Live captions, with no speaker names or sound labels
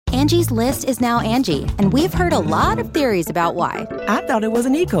Angie's List is now Angie, and we've heard a lot of theories about why. I thought it was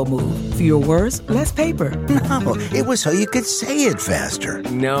an eco move. Fewer words, less paper. No, it was so you could say it faster.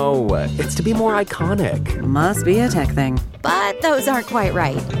 No, it's to be more iconic. Must be a tech thing. But those aren't quite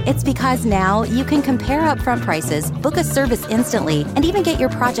right. It's because now you can compare upfront prices, book a service instantly, and even get your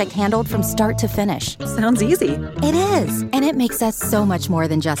project handled from start to finish. Sounds easy. It is, and it makes us so much more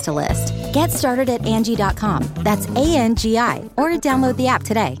than just a list. Get started at Angie.com. That's ANGI, or download the app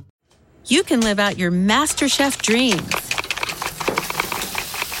today. You can live out your MasterChef dreams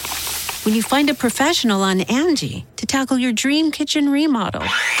when you find a professional on Angie to tackle your dream kitchen remodel.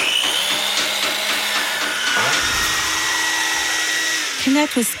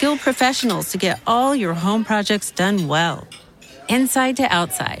 Connect with skilled professionals to get all your home projects done well. Inside to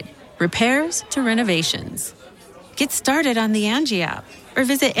outside, repairs to renovations. Get started on the Angie app or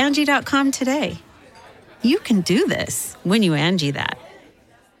visit Angie.com today. You can do this when you Angie that.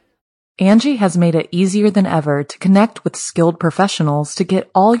 Angie has made it easier than ever to connect with skilled professionals to get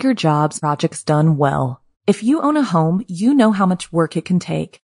all your jobs projects done well. If you own a home, you know how much work it can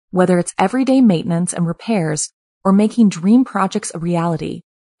take, whether it's everyday maintenance and repairs or making dream projects a reality.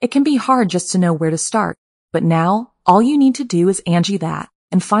 It can be hard just to know where to start, but now all you need to do is Angie that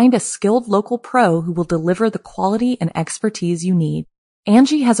and find a skilled local pro who will deliver the quality and expertise you need.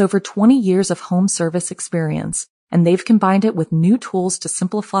 Angie has over 20 years of home service experience, and they've combined it with new tools to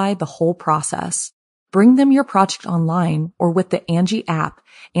simplify the whole process. Bring them your project online or with the Angie app,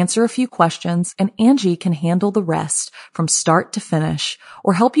 answer a few questions, and Angie can handle the rest from start to finish,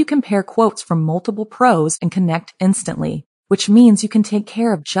 or help you compare quotes from multiple pros and connect instantly, which means you can take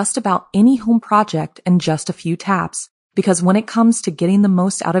care of just about any home project in just a few taps. Because when it comes to getting the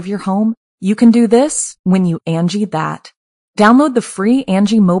most out of your home, you can do this when you Angie that. Download the free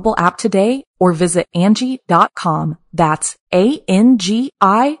Angie mobile app today or visit Angie.com. That's ANGI.com.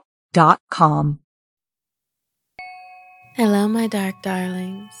 Hello, my dark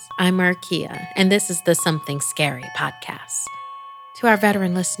darlings. I'm Markia, and this is the Something Scary podcast. To our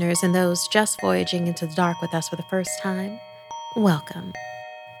veteran listeners and those just voyaging into the dark with us for the first time, welcome.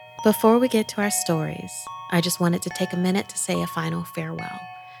 Before we get to our stories, I just wanted to take a minute to say a final farewell.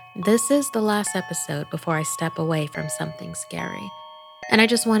 This is the last episode before I step away from Something Scary. And I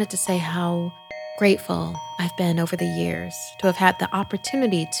just wanted to say how grateful I've been over the years to have had the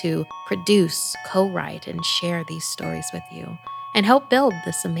opportunity to produce, co-write, and share these stories with you and help build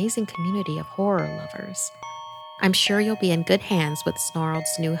this amazing community of horror lovers. I'm sure you'll be in good hands with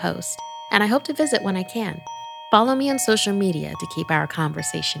Snarled's new host, and I hope to visit when I can. Follow me on social media to keep our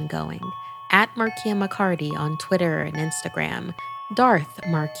conversation going. At Markia McCarty on Twitter and Instagram, Darth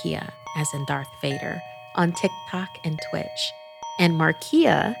Markia, as in Darth Vader, on TikTok and Twitch. And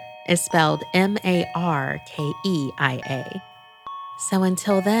Markia is spelled Markeia. So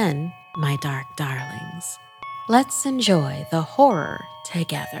until then, my dark darlings, let's enjoy the horror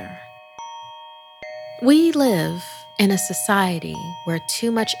together. We live in a society where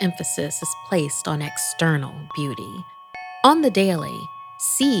too much emphasis is placed on external beauty. On the daily,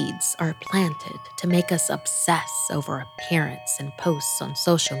 seeds are planted to make us obsess over appearance and posts on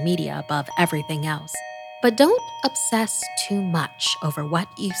social media above everything else. But don't obsess too much over what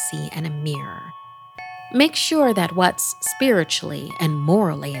you see in a mirror. Make sure that what's spiritually and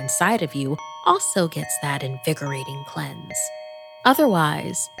morally inside of you also gets that invigorating cleanse.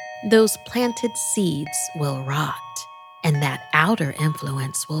 Otherwise, those planted seeds will rot, and that outer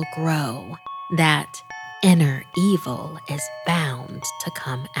influence will grow. That inner evil is bound to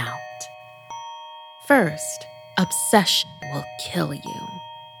come out. First, obsession will kill you,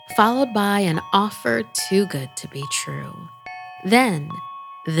 followed by an offer too good to be true. Then,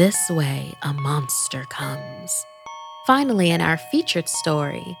 this way a monster comes. Finally, in our featured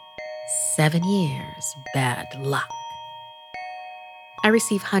story, 7 years bad luck. I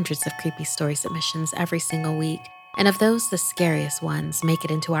receive hundreds of creepy story submissions every single week, and of those, the scariest ones make it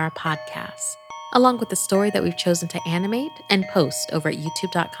into our podcast, along with the story that we've chosen to animate and post over at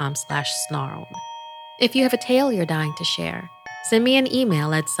youtube.com/snarled. If you have a tale you're dying to share, send me an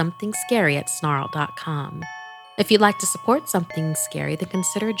email at somethingscary@snarled.com. If you'd like to support Something Scary, then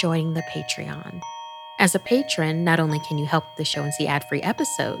consider joining the Patreon. As a patron, not only can you help the show and see ad-free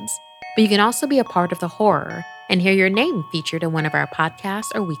episodes, but you can also be a part of the horror and hear your name featured in one of our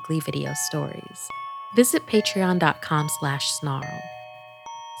podcasts or weekly video stories. Visit patreon.com/snarled.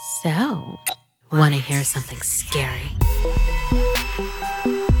 So, want to hear something scary?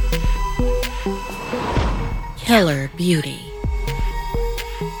 Killer Beauty.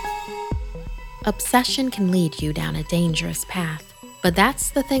 Obsession can lead you down a dangerous path, but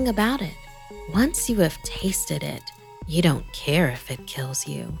that's the thing about it. Once you have tasted it, you don't care if it kills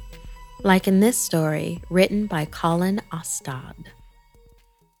you. Like in this story, written by Colin Ostad.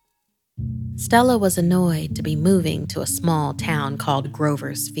 Stella was annoyed to be moving to a small town called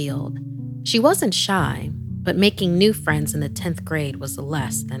Grover's Field. She wasn't shy, but making new friends in the 10th grade was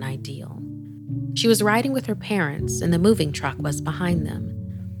less than ideal. She was riding with her parents, and the moving truck was behind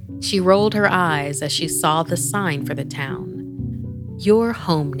them. She rolled her eyes as she saw the sign for the town. "You're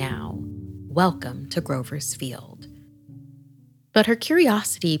home now. Welcome to Grover's Field." But her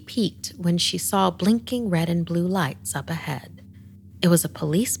curiosity peaked when she saw blinking red and blue lights up ahead. It was a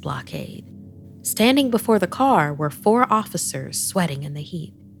police blockade. Standing before the car were 4 officers sweating in the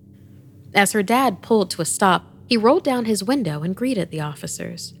heat. As her dad pulled to a stop, he rolled down his window and greeted the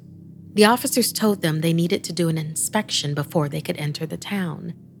officers. The officers told them they needed to do an inspection before they could enter the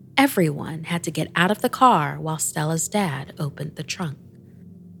town. Everyone had to get out of the car while Stella's dad opened the trunk.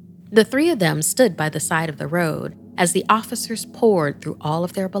 The 3 of them stood by the side of the road as the officers poured through all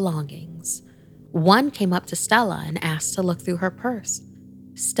of their belongings. One came up to Stella and asked to look through her purse.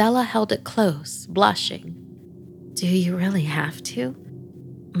 Stella held it close, blushing. "Do you really have to?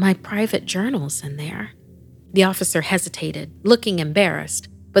 My private journal's in there." The officer hesitated, looking embarrassed,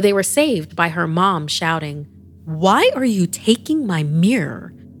 but they were saved by her mom shouting, "Why are you taking my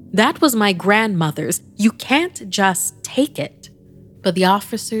mirror? That was my grandmother's. You can't just take it." But the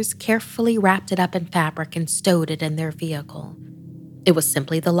officers carefully wrapped it up in fabric and stowed it in their vehicle. It was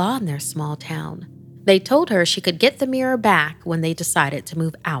simply the law in their small town. They told her she could get the mirror back when they decided to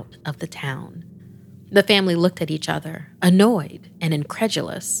move out of the town. The family looked at each other, annoyed and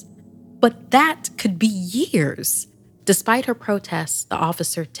incredulous. But that could be years. Despite her protests, the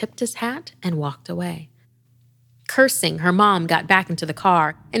officer tipped his hat and walked away. Cursing, her mom got back into the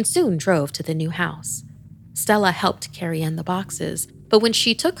car and soon drove to the new house. Stella helped carry in the boxes, but when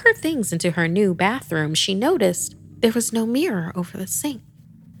she took her things into her new bathroom, she noticed there was no mirror over the sink.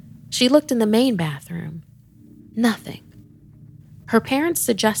 She looked in the main bathroom. Nothing. Her parents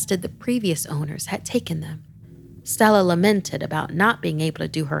suggested the previous owners had taken them. Stella lamented about not being able to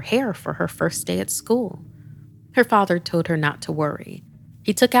do her hair for her first day at school. Her father told her not to worry.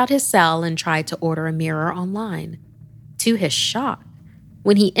 He took out his cell and tried to order a mirror online. To his shock,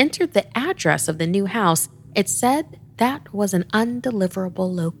 when he entered the address of the new house, it said that was an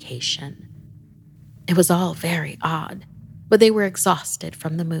undeliverable location. It was all very odd, but they were exhausted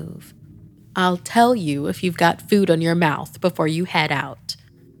from the move. "I'll tell you if you've got food on your mouth before you head out,"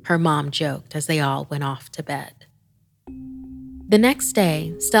 her mom joked as they all went off to bed. The next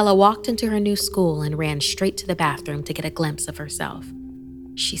day, Stella walked into her new school and ran straight to the bathroom to get a glimpse of herself.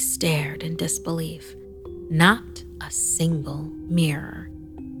 She stared in disbelief. Not a single mirror.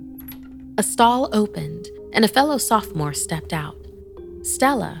 A stall opened, and a fellow sophomore stepped out.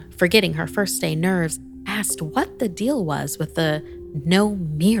 Stella, forgetting her first day nerves, asked what the deal was with the no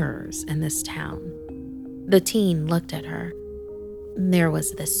mirrors in this town. The teen looked at her. "There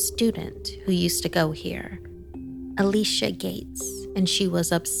was this student who used to go here, Alicia Gates, and she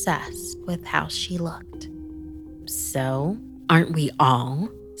was obsessed with how she looked." "So, aren't we all?"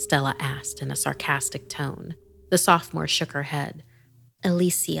 Stella asked in a sarcastic tone. The sophomore shook her head.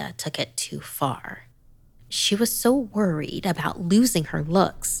 "Alicia took it too far. She was so worried about losing her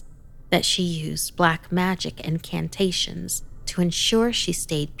looks that she used black magic incantations to ensure she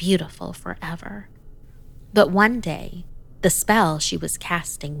stayed beautiful forever. But one day, the spell she was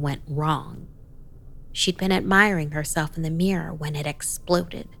casting went wrong. She'd been admiring herself in the mirror when it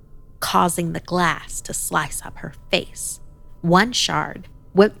exploded, causing the glass to slice up her face. One shard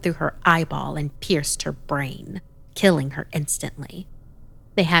went through her eyeball and pierced her brain, killing her instantly.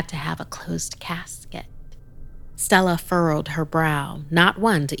 They had to have a closed casket." Stella furrowed her brow, not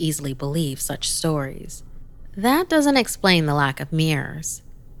one to easily believe such stories. That doesn't explain the lack of mirrors.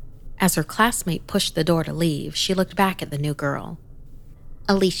 As her classmate pushed the door to leave, she looked back at the new girl.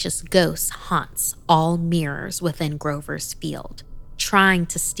 "Alicia's ghost haunts all mirrors within Grover's Field, trying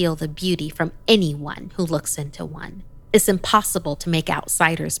to steal the beauty from anyone who looks into one. It's impossible to make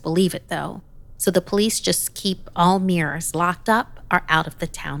outsiders believe it, though, so the police just keep all mirrors locked up or out of the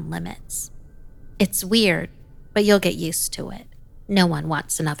town limits. It's weird, but you'll get used to it. No one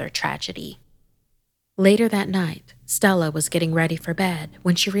wants another tragedy." Later that night, Stella was getting ready for bed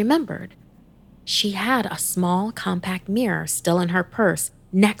when she remembered. She had a small compact mirror still in her purse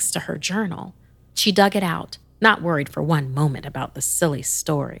next to her journal. She dug it out, not worried for one moment about the silly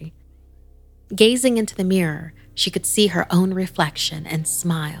story. Gazing into the mirror, she could see her own reflection and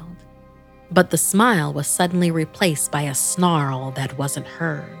smiled. But the smile was suddenly replaced by a snarl that wasn't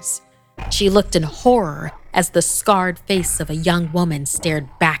hers. She looked in horror as the scarred face of a young woman stared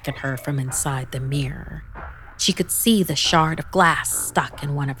back at her from inside the mirror. She could see the shard of glass stuck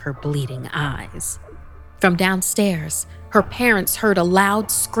in one of her bleeding eyes. From downstairs, her parents heard a loud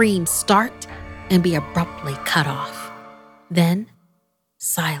scream start and be abruptly cut off. Then,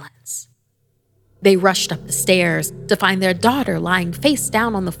 silence. They rushed up the stairs to find their daughter lying face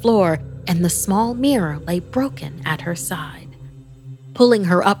down on the floor, and the small mirror lay broken at her side. Pulling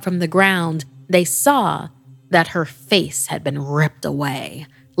her up from the ground, they saw that her face had been ripped away,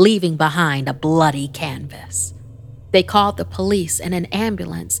 leaving behind a bloody canvas. They called the police and an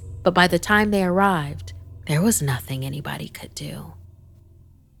ambulance, but by the time they arrived, there was nothing anybody could do.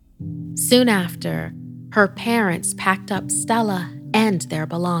 Soon after, her parents packed up Stella and their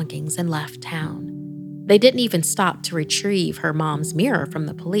belongings and left town. They didn't even stop to retrieve her mom's mirror from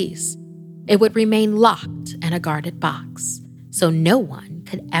the police. It would remain locked in a guarded box, so no one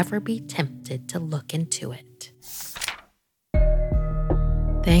could ever be tempted to look into it.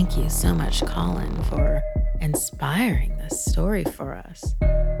 Thank you so much, Colin, for inspiring this story for us.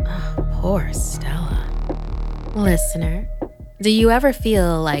 Oh, poor Stella. Listener, do you ever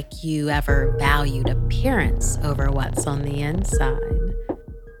feel like you ever valued appearance over what's on the inside?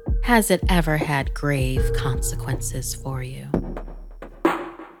 Has it ever had grave consequences for you?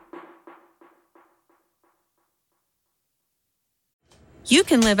 You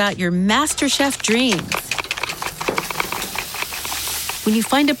can live out your MasterChef dreams when you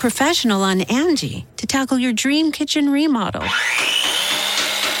find a professional on Angie to tackle your dream kitchen remodel.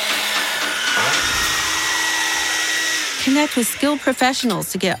 Connect with skilled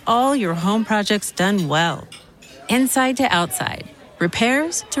professionals to get all your home projects done well. Inside to outside,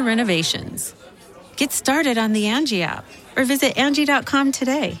 repairs to renovations. Get started on the Angie app or visit Angie.com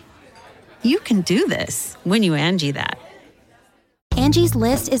today. You can do this when you Angie that. Angie's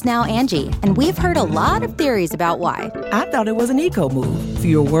List is now Angie, and we've heard a lot of theories about why. I thought it was an eco move.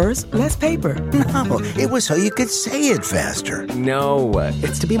 Fewer words, less paper. No, it was so you could say it faster. No,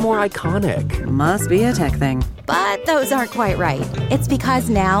 it's to be more iconic. Must be a tech thing. But those aren't quite right. It's because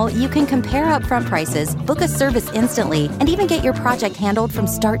now you can compare upfront prices, book a service instantly, and even get your project handled from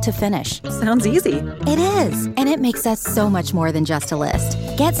start to finish. Sounds easy. It is, and it makes us so much more than just a list.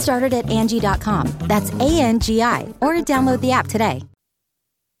 Get started at Angie.com. That's ANGI, or download the app today.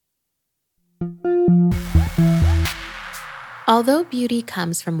 Although beauty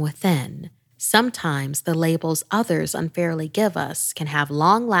comes from within, sometimes the labels others unfairly give us can have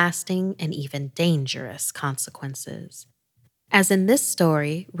long-lasting and even dangerous consequences. As in this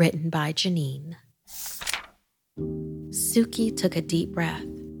story written by Janine. Suki took a deep breath.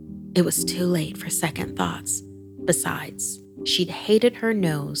 It was too late for second thoughts. Besides, she'd hated her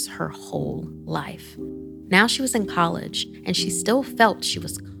nose her whole life. Now she was in college, and she still felt she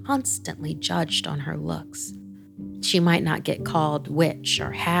was constantly judged on her looks. She might not get called witch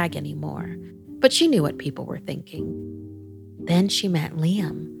or hag anymore, but she knew what people were thinking. Then she met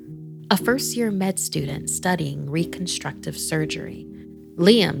Liam, a first-year med student studying reconstructive surgery.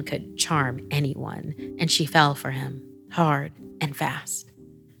 Liam could charm anyone, and she fell for him, hard and fast.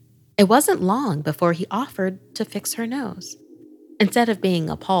 It wasn't long before he offered to fix her nose. Instead of being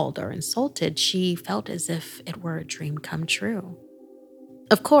appalled or insulted, she felt as if it were a dream come true.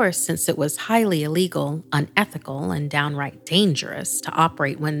 Of course, since it was highly illegal, unethical, and downright dangerous to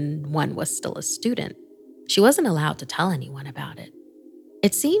operate when one was still a student, she wasn't allowed to tell anyone about it.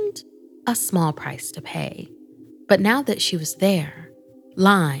 It seemed a small price to pay, but now that she was there,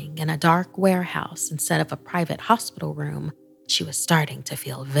 lying in a dark warehouse instead of a private hospital room, she was starting to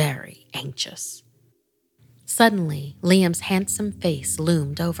feel very anxious. Suddenly, Liam's handsome face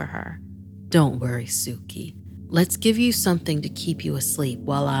loomed over her. "Don't worry, Suki. Let's give you something to keep you asleep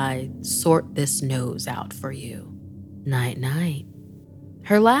while I sort this nose out for you. Night-night."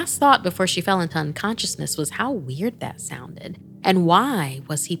 Her last thought before she fell into unconsciousness was how weird that sounded, and why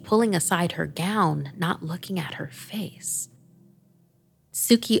was he pulling aside her gown, not looking at her face?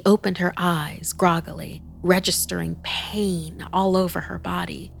 Suki opened her eyes groggily, registering pain all over her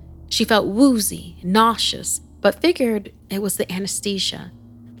body. She felt woozy, nauseous, but figured it was the anesthesia,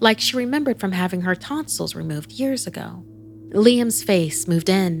 like she remembered from having her tonsils removed years ago. Liam's face moved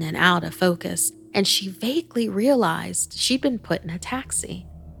in and out of focus, and she vaguely realized she'd been put in a taxi.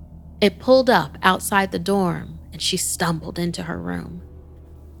 It pulled up outside the dorm, and she stumbled into her room.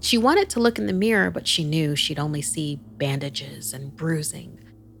 She wanted to look in the mirror, but she knew she'd only see bandages and bruising.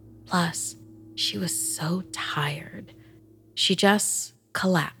 Plus, she was so tired. She just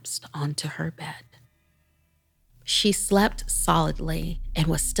collapsed onto her bed. She slept solidly and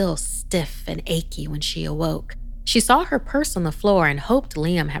was still stiff and achy when she awoke. She saw her purse on the floor and hoped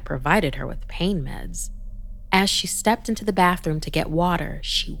Liam had provided her with pain meds. As she stepped into the bathroom to get water,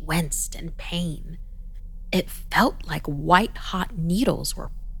 she winced in pain. It felt like white-hot needles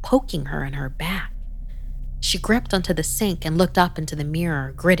were poking her in her back. She gripped onto the sink and looked up into the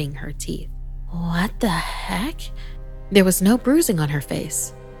mirror, gritting her teeth. What the heck? There was no bruising on her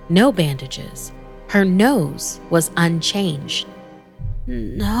face, no bandages. Her nose was unchanged.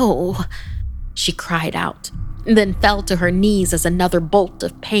 No, she cried out, then fell to her knees as another bolt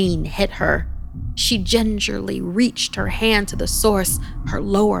of pain hit her. She gingerly reached her hand to the source, her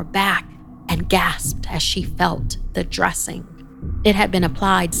lower back, and gasped as she felt the dressing. It had been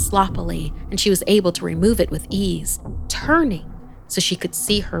applied sloppily, and she was able to remove it with ease. Turning so she could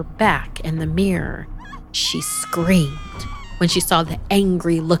see her back in the mirror, she screamed when she saw the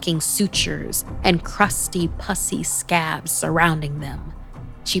angry-looking sutures and crusty, pussy scabs surrounding them.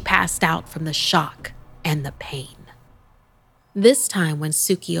 She passed out from the shock and the pain. This time when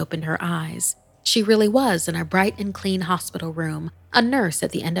Suki opened her eyes, she really was in a bright and clean hospital room, a nurse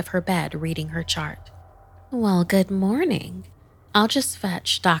at the end of her bed reading her chart. Well, good morning. I'll just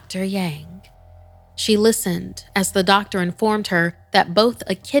fetch Dr. Yang. She listened as the doctor informed her that both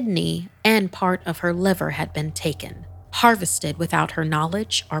a kidney and part of her liver had been taken, harvested without her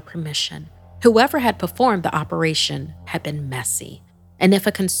knowledge or permission. Whoever had performed the operation had been messy, and if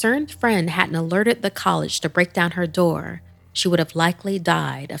a concerned friend hadn't alerted the college to break down her door, she would have likely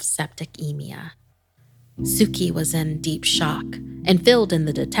died of septicemia. Suki was in deep shock and filled in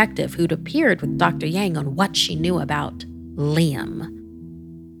the detective who'd appeared with Dr. Yang on what she knew about Liam.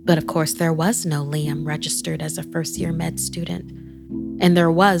 But of course, there was no Liam registered as a first-year med student, and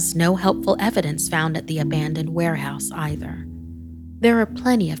there was no helpful evidence found at the abandoned warehouse either. There are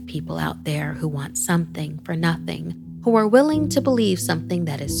plenty of people out there who want something for nothing, who are willing to believe something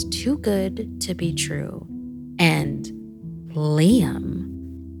that is too good to be true. And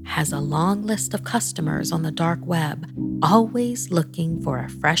Liam has a long list of customers on the dark web, always looking for a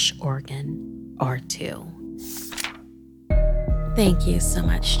fresh organ or two. Thank you so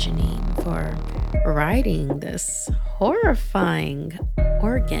much, Janine, for writing this horrifying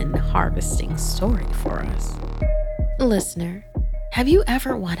organ harvesting story for us. Listener, have you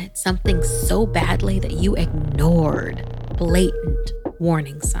ever wanted something so badly that you ignored blatant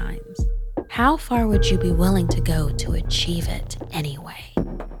warning signs? How far would you be willing to go to achieve it anyway?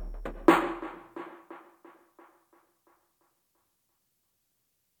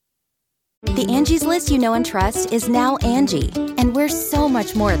 The Angie's List you know and trust is now Angie, and we're so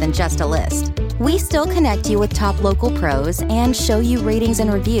much more than just a list. We still connect you with top local pros and show you ratings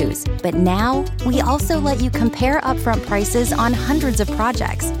and reviews, but now we also let you compare upfront prices on hundreds of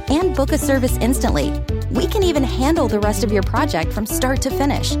projects and book a service instantly. We can even handle the rest of your project from start to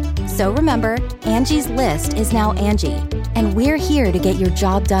finish. So remember, Angie's List is now Angie, and we're here to get your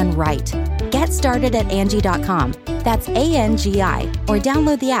job done right. Get started at Angie.com. That's ANGI, or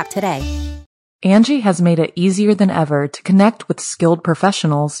download the app today. Angie has made it easier than ever to connect with skilled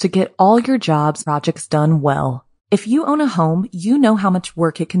professionals to get all your jobs projects done well. If you own a home, you know how much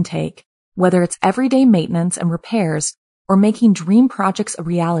work it can take, whether it's everyday maintenance and repairs or making dream projects a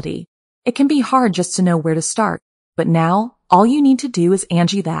reality. It can be hard just to know where to start, but now all you need to do is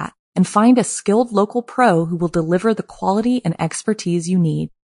Angie that and find a skilled local pro who will deliver the quality and expertise you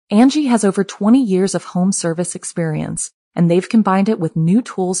need. Angie has over 20 years of home service experience, and they've combined it with new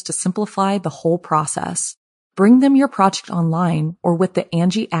tools to simplify the whole process. Bring them your project online or with the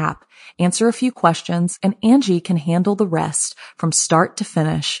Angie app, answer a few questions, and Angie can handle the rest from start to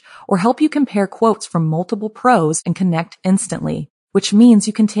finish, or help you compare quotes from multiple pros and connect instantly, which means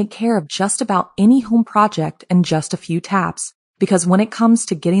you can take care of just about any home project in just a few taps. Because when it comes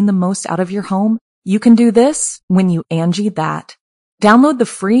to getting the most out of your home, you can do this when you Angie that. Download the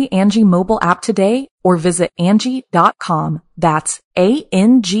free Angie mobile app today or visit Angie.com. That's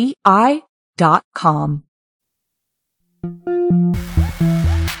ANGI.com.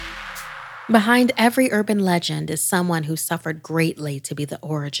 Behind every urban legend is someone who suffered greatly to be the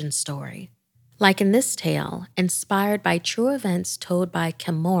origin story. Like in this tale, inspired by true events told by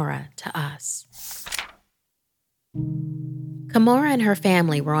Kimora to us. Kimora and her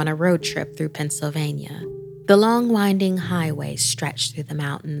family were on a road trip through Pennsylvania. The long, winding highway stretched through the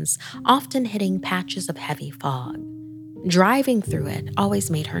mountains, often hitting patches of heavy fog. Driving through it always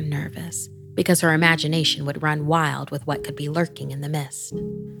made her nervous, because her imagination would run wild with what could be lurking in the mist.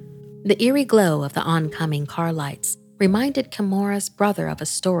 The eerie glow of the oncoming car lights reminded Kimora's brother of a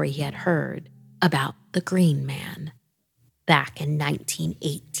story he had heard about the Green Man. Back in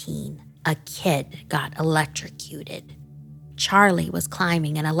 1918, a kid got electrocuted. Charlie was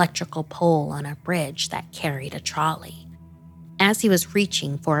climbing an electrical pole on a bridge that carried a trolley. As he was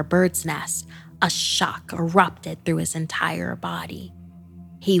reaching for a bird's nest, a shock erupted through his entire body.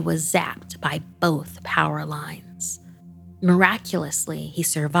 he was zapped by both power lines. Miraculously, he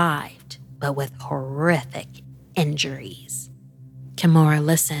survived, but with horrific injuries. Kimura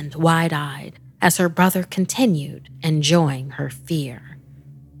listened wide-eyed as her brother continued enjoying her fear.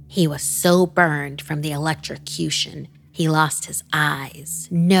 He was so burned from the electrocution, he lost his eyes,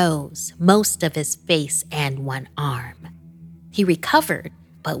 nose, most of his face, and one arm. He recovered,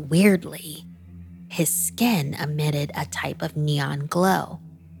 but weirdly, his skin emitted a type of neon glow.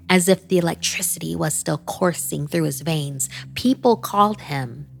 As if the electricity was still coursing through his veins, people called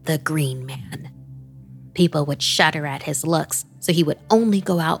him the Green Man. People would shudder at his looks, so he would only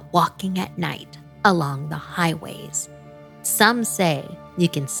go out walking at night along the highways. Some say you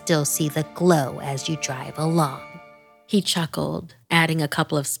can still see the glow as you drive along. He chuckled, adding a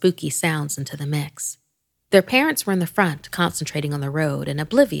couple of spooky sounds into the mix. Their parents were in the front, concentrating on the road and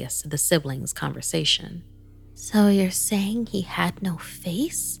oblivious to the siblings' conversation. "So you're saying he had no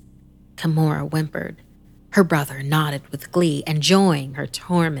face?" Kimura whimpered. Her brother nodded with glee, enjoying her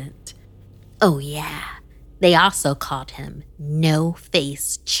torment. "Oh yeah, they also called him No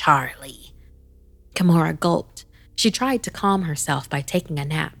Face Charlie." Kimura gulped. She tried to calm herself by taking a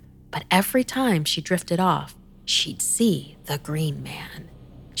nap, but every time she drifted off, she'd see the Green Man.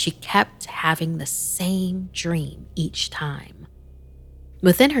 She kept having the same dream each time.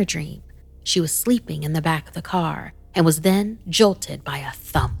 Within her dream, she was sleeping in the back of the car and was then jolted by a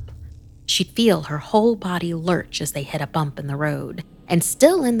thump. She'd feel her whole body lurch as they hit a bump in the road, and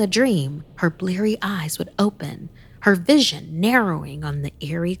still in the dream, her bleary eyes would open, her vision narrowing on the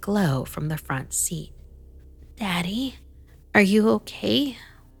eerie glow from the front seat. "Daddy, are you okay?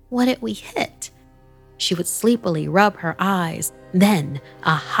 What did we hit?" She would sleepily rub her eyes. Then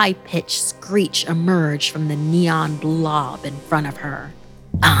a high-pitched screech emerged from the neon blob in front of her.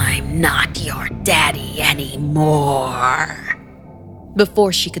 "I'm not your daddy anymore."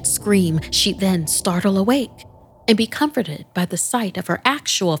 Before she could scream, she'd then startle awake and be comforted by the sight of her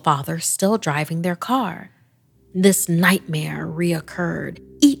actual father still driving their car. This nightmare reoccurred.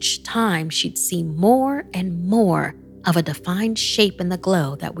 Each time she'd see more and more of a defined shape in the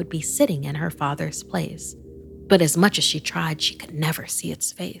glow that would be sitting in her father's place. But as much as she tried, she could never see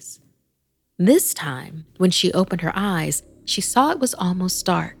its face. This time, when she opened her eyes, she saw it was almost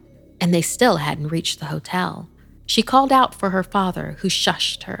dark, and they still hadn't reached the hotel. She called out for her father, who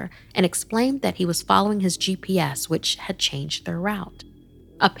shushed her and explained that he was following his GPS, which had changed their route.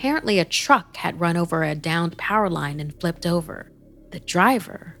 Apparently, a truck had run over a downed power line and flipped over. The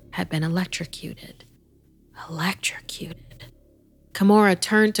driver had been electrocuted. Kimura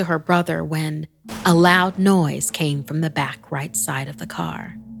turned to her brother when a loud noise came from the back right side of the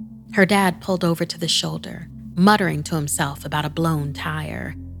car. Her dad pulled over to the shoulder, muttering to himself about a blown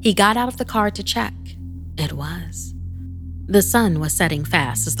tire. He got out of the car to check. It was. The sun was setting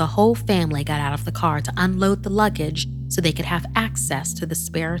fast as the whole family got out of the car to unload the luggage so they could have access to the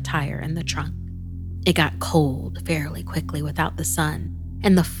spare tire in the trunk. It got cold fairly quickly without the sun,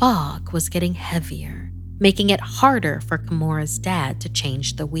 and the fog was getting heavier, making it harder for Kimura's dad to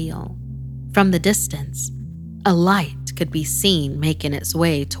change the wheel. From the distance, a light could be seen making its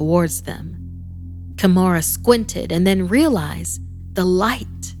way towards them. Kimura squinted and then realized the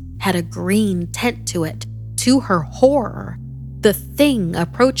light had a green tint to it. To her horror, the thing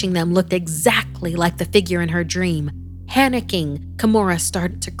approaching them looked exactly like the figure in her dream. Panicking, Kimura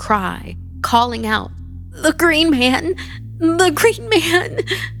started to cry, calling out, "The Green Man! The Green Man!"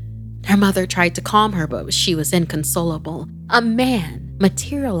 Her mother tried to calm her, but she was inconsolable. A man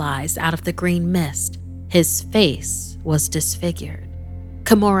materialized out of the green mist. His face was disfigured.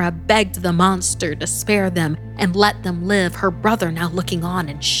 Kimura begged the monster to spare them and let them live, her brother now looking on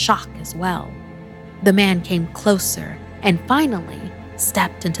in shock as well. The man came closer and finally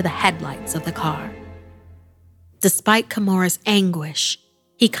stepped into the headlights of the car. Despite Kimura's anguish,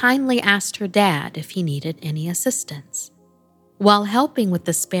 he kindly asked her dad if he needed any assistance. While helping with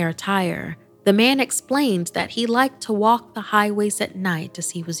the spare tire, the man explained that he liked to walk the highways at night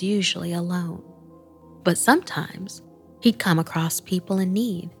as he was usually alone. But sometimes he'd come across people in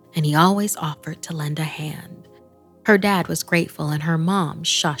need, and he always offered to lend a hand. Her dad was grateful, and her mom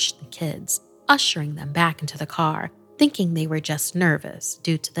shushed the kids, ushering them back into the car, thinking they were just nervous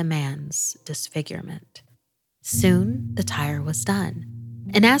due to the man's disfigurement. Soon, the tire was done,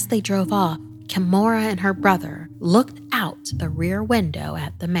 and as they drove off, Kimura and her brother looked out the rear window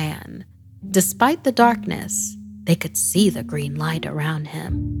at the man. Despite the darkness, they could see the green light around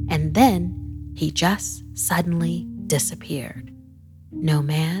him, and then he just suddenly disappeared. No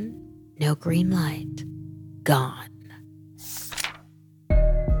man, no green light, gone.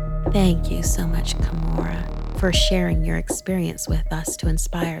 Thank you so much, Kimura, for sharing your experience with us to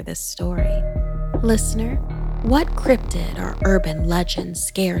inspire this story. Listener, what cryptid or urban legend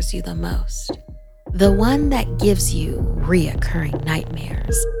scares you the most? The one that gives you reoccurring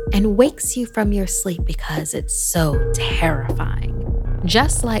nightmares and wakes you from your sleep because it's so terrifying,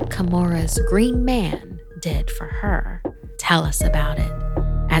 just like Kimura's green man did for her. Tell us about it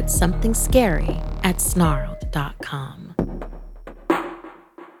at somethingscary@snarled.com.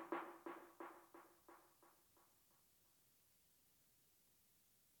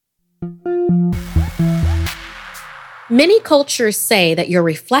 Many cultures say that your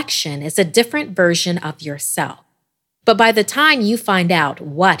reflection is a different version of yourself. But by the time you find out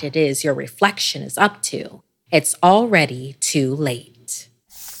what it is your reflection is up to, it's already too late.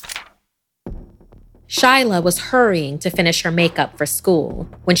 Shyla was hurrying to finish her makeup for school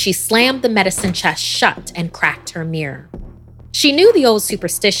when she slammed the medicine chest shut and cracked her mirror. She knew the old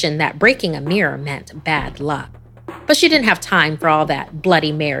superstition that breaking a mirror meant bad luck, but she didn't have time for all that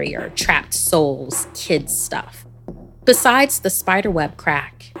Bloody Mary or trapped souls kids stuff. Besides the spiderweb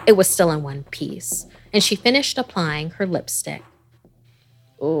crack, it was still in one piece, and she finished applying her lipstick.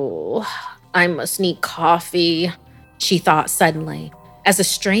 "Oh, I must need coffee," she thought suddenly, as a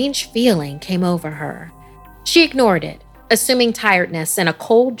strange feeling came over her. She ignored it, assuming tiredness and a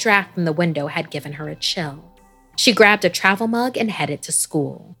cold draft from the window had given her a chill. She grabbed a travel mug and headed to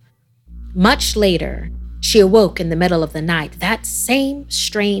school. Much later, she awoke in the middle of the night, that same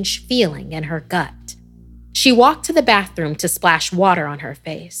strange feeling in her gut. She walked to the bathroom to splash water on her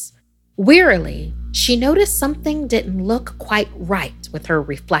face. Wearily, she noticed something didn't look quite right with her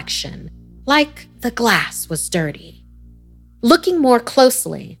reflection, like the glass was dirty. Looking more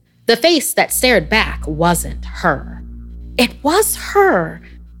closely, the face that stared back wasn't her. It was her,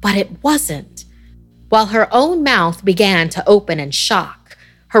 but it wasn't. While her own mouth began to open in shock,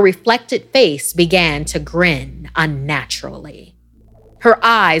 her reflected face began to grin unnaturally. Her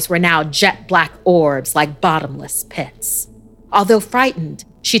eyes were now jet black orbs like bottomless pits. Although frightened,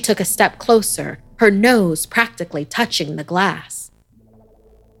 she took a step closer, her nose practically touching the glass.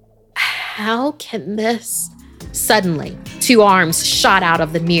 How can this? Suddenly, two arms shot out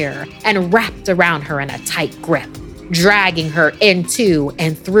of the mirror and wrapped around her in a tight grip, dragging her into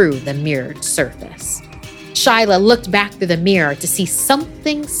and through the mirrored surface. Shyla looked back through the mirror to see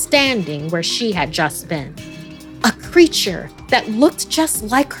something standing where she had just been. A creature that looked just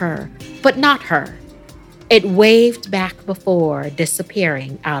like her, but not her. It waved back before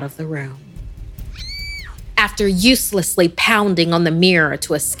disappearing out of the room. After uselessly pounding on the mirror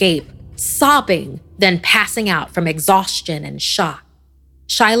to escape, sobbing, then passing out from exhaustion and shock,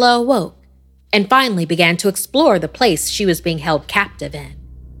 Shyla awoke and finally began to explore the place she was being held captive in.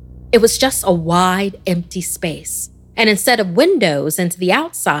 It was just a wide, empty space, and instead of windows into the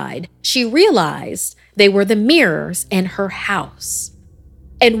outside, she realized they were the mirrors in her house.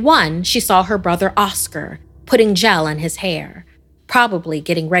 In one, she saw her brother Oscar putting gel in his hair, probably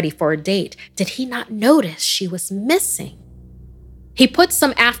getting ready for a date. Did he not notice she was missing? He put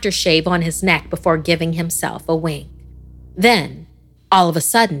some aftershave on his neck before giving himself a wink. Then, all of a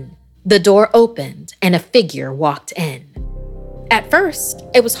sudden, the door opened and a figure walked in. At first,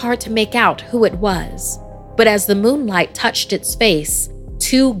 it was hard to make out who it was, but as the moonlight touched its face,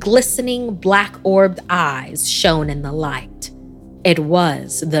 two glistening black-orbed eyes shone in the light. It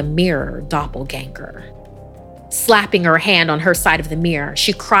was the mirror doppelganger. Slapping her hand on her side of the mirror,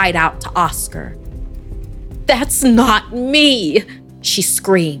 she cried out to Oscar. "That's not me!" she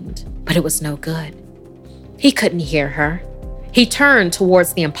screamed, but it was no good. He couldn't hear her. He turned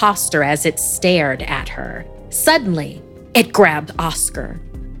towards the imposter as it stared at her. Suddenly, it grabbed Oscar,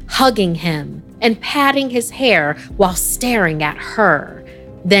 hugging him and patting his hair while staring at her.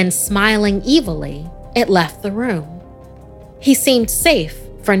 Then, smiling evilly, it left the room. He seemed safe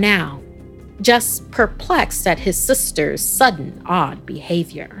for now, just perplexed at his sister's sudden odd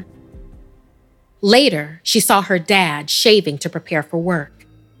behavior. Later, she saw her dad shaving to prepare for work.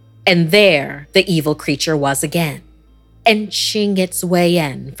 And there the evil creature was again, inching its way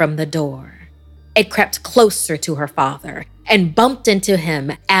in from the door. It crept closer to her father and bumped into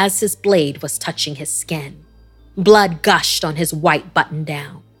him as his blade was touching his skin. Blood gushed on his white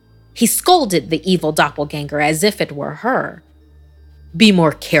button-down. He scolded the evil doppelganger as if it were her. "Be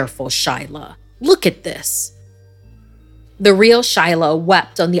more careful, Shyla. Look at this." The real Shyla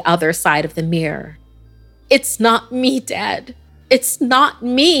wept on the other side of the mirror. "It's not me, Dad. It's not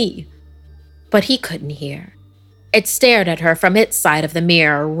me." But he couldn't hear. It stared at her from its side of the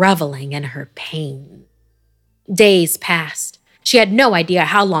mirror, reveling in her pain. Days passed. She had no idea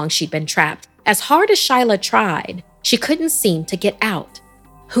how long she'd been trapped. As hard as Shyla tried, she couldn't seem to get out.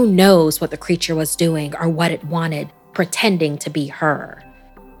 Who knows what the creature was doing or what it wanted, pretending to be her.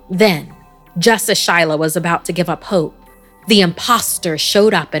 Then, just as Shyla was about to give up hope, the imposter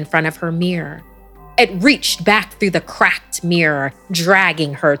showed up in front of her mirror. It reached back through the cracked mirror,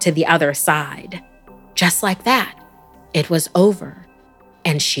 dragging her to the other side. Just like that, it was over,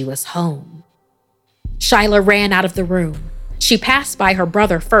 and she was home. Shyla ran out of the room. She passed by her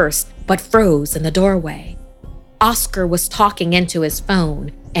brother first, but froze in the doorway. Oscar was talking into his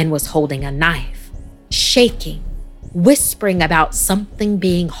phone and was holding a knife, shaking, whispering about something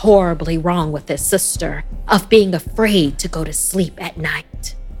being horribly wrong with his sister, of being afraid to go to sleep at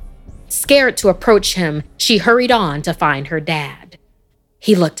night. Scared to approach him, she hurried on to find her dad.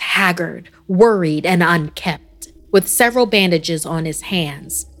 He looked haggard, worried, and unkempt, with several bandages on his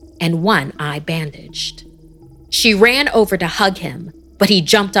hands and one eye bandaged. She ran over to hug him, but he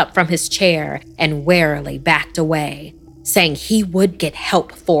jumped up from his chair and warily backed away, saying he would get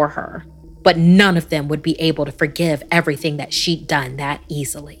help for her, but none of them would be able to forgive everything that she'd done that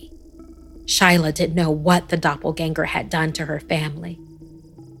easily. Shyla didn't know what the doppelganger had done to her family.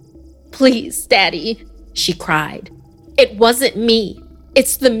 "Please, Daddy," she cried. "It wasn't me.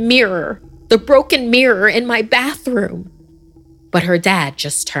 It's the mirror, the broken mirror in my bathroom." But her dad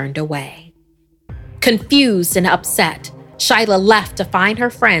just turned away. Confused and upset, Shyla left to find her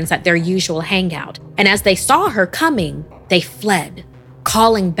friends at their usual hangout, and as they saw her coming, they fled,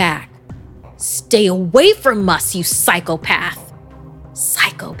 calling back, "Stay away from us, you psychopath."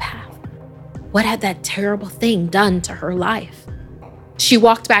 Psychopath. What had that terrible thing done to her life? She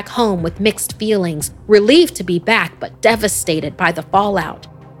walked back home with mixed feelings, relieved to be back, but devastated by the fallout.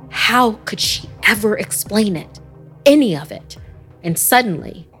 How could she ever explain it? Any of it? And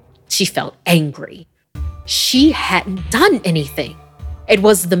suddenly, she felt angry. She hadn't done anything. It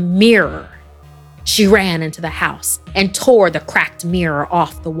was the mirror. She ran into the house and tore the cracked mirror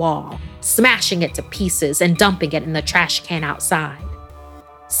off the wall, smashing it to pieces and dumping it in the trash can outside.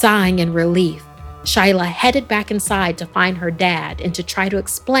 Sighing in relief, Shyla headed back inside to find her dad and to try to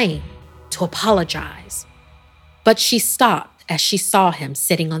explain, to apologize. But she stopped as she saw him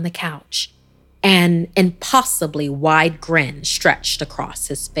sitting on the couch. An impossibly wide grin stretched across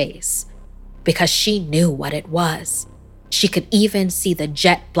his face, because she knew what it was. She could even see the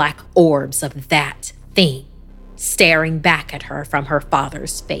jet black orbs of that thing staring back at her from her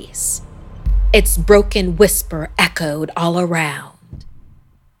father's face. Its broken whisper echoed all around.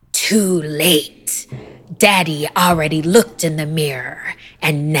 "Too late. Daddy already looked in the mirror,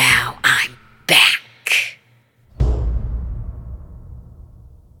 and now I'm back."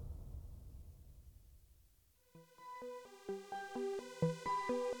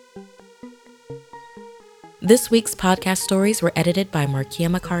 This week's podcast stories were edited by Markia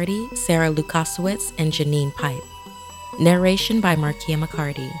McCarty, Sarah Lukasiewicz, and Janine Pipe. Narration by Markia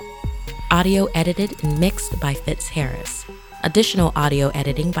McCarty. Audio edited and mixed by Fitz Harris. Additional audio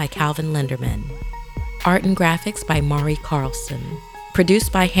editing by Calvin Linderman. Art and graphics by Mari Carlson.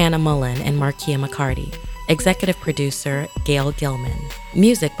 Produced by Hannah Mullen and Markia McCarty. Executive producer Gail Gilman.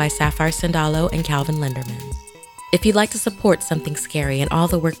 Music by Sapphire Sandalo and Calvin Linderman. If you'd like to support Something Scary and all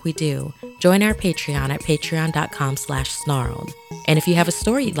the work we do, join our Patreon at patreon.com/snarled. And if you have a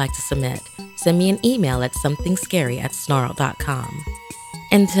story you'd like to submit, send me an email at somethingscary@snarled.com.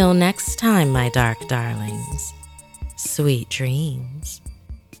 Until next time, my dark darlings, sweet dreams.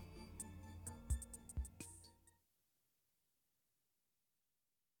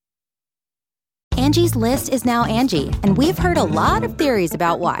 Angie's List is now Angie, and we've heard a lot of theories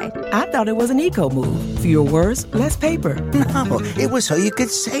about why. I thought it was an eco move. Fewer words, less paper. No, it was so you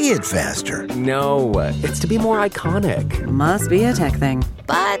could say it faster. No, it's to be more iconic. Must be a tech thing.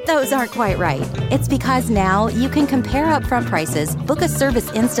 But those aren't quite right. It's because now you can compare upfront prices, book a service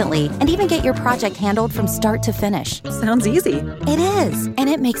instantly, and even get your project handled from start to finish. Sounds easy. It is, and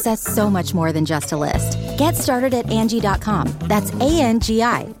it makes us so much more than just a list. Get started at Angie.com. That's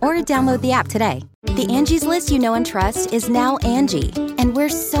ANGI, or download the app today. The Angie's List you know and trust is now Angie, and we're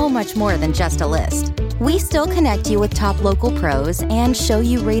so much more than just a list. We still connect you with top local pros and show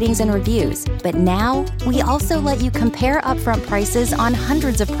you ratings and reviews, but now we also let you compare upfront prices on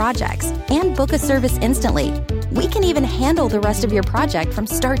hundreds of projects and book a service instantly. We can even handle the rest of your project from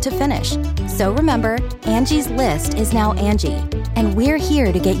start to finish. So remember, Angie's List is now Angie, and we're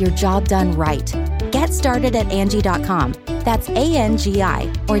here to get your job done right. Get started at Angie.com. That's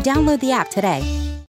ANGI, or download the app today.